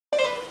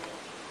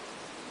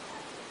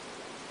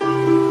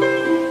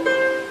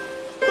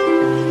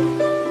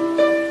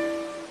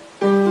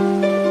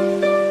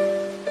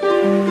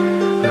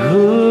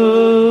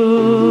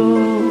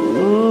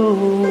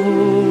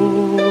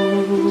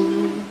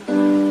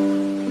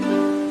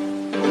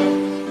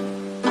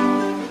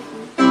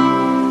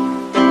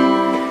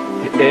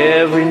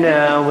Every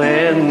now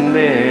and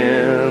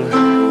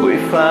then we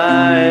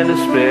find a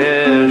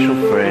special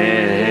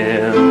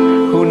friend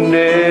who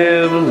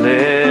never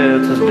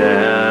lets us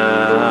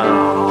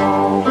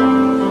down,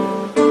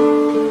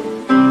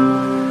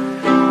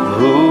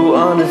 who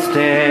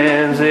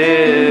understands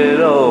it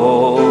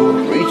all,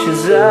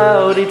 reaches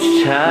out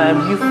each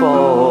time you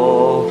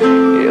fall.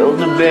 You're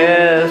the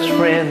best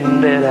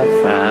friend that I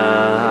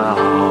found.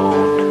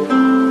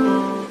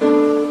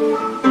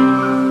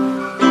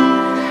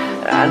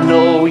 I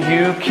know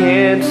you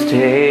can't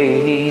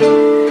stay,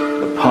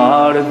 a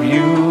part of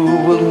you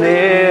will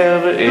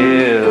never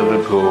ever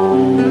go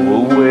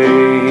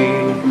away.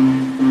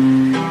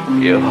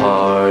 Your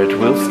heart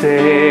will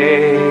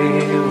stay.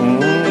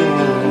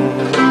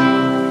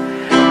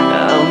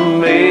 I'll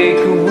make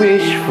a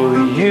wish for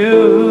you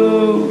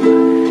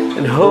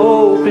and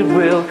hope it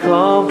will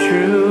come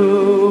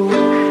true,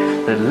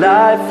 that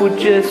life would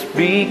just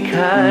be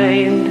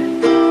kind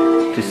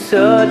to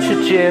such a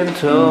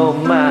gentle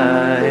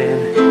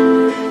mind.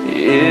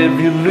 If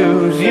you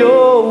lose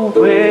your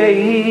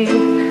way,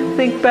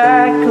 think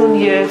back on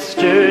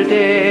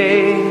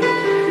yesterday.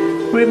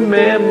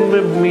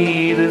 Remember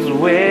me this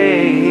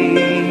way.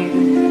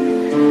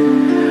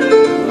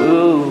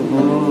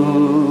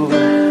 Ooh,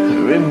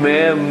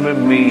 remember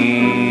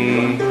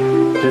me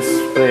this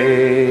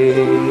way.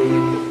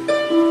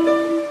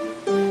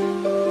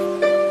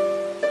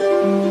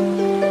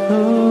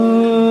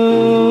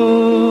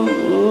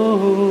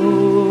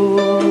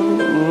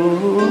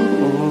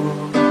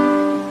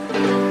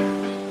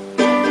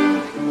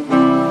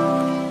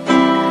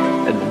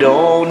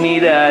 Don't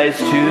need eyes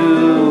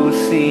to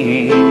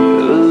see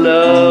the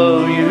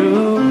love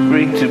you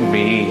bring to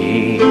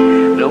me,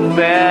 no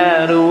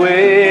matter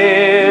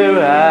where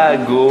I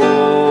go.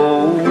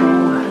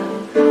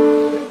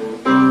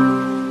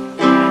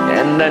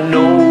 And I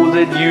know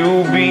that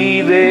you'll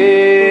be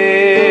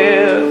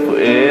there,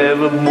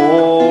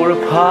 forevermore a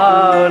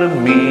part of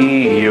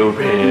me.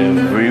 You're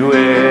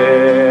everywhere.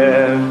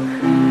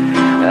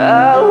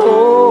 I'll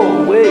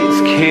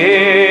always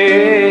care.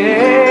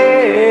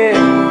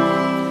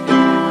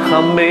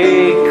 I'll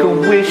make a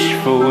wish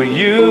for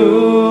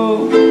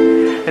you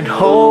and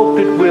hope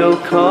it will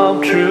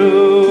come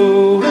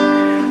true,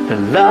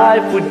 that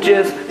life would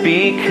just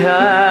be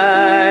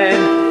kind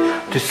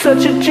to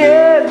such a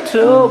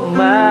gentle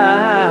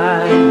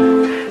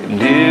mind.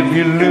 And if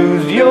you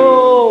lose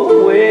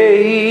your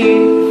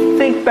way,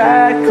 think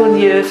back on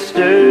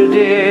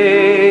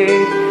yesterday.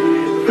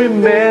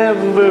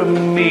 Remember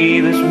me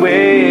this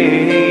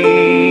way.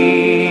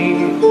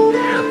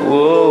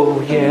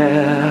 Oh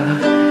yeah,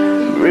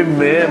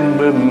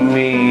 remember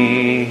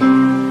me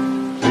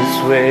this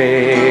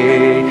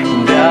way.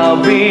 And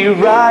I'll be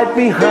right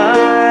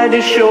behind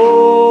your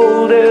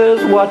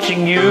shoulders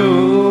watching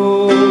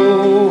you.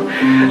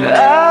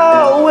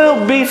 I will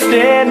be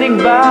standing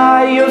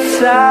by your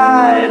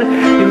side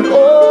in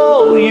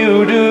all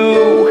you do,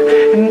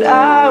 and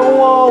I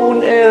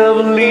won't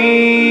ever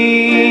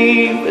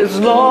leave as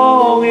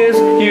long as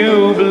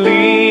you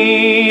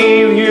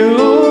believe. You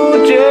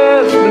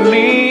just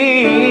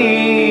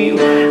believe.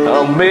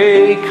 I'll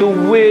make a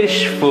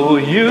wish for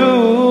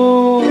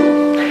you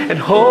and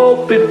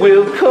hope it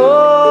will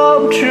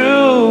come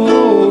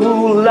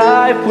true.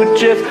 Life would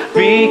just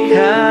be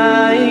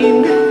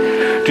kind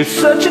to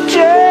such a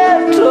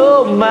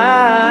gentle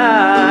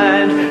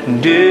mind.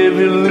 And if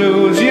you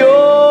lose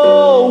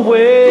your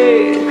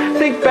way,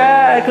 think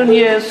back on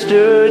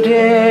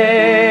yesterday.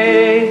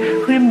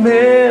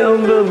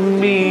 Remember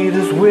me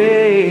this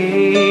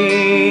way.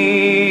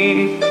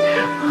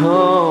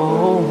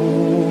 Oh,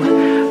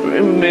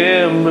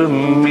 remember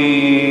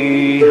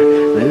me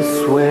this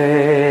way.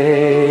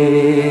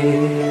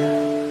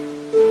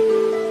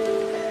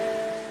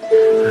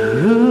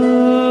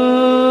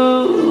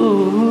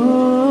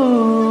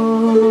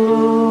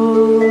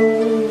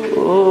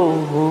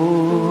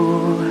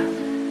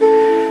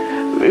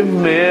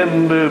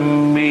 Remember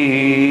me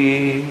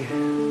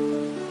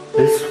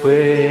this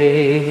way.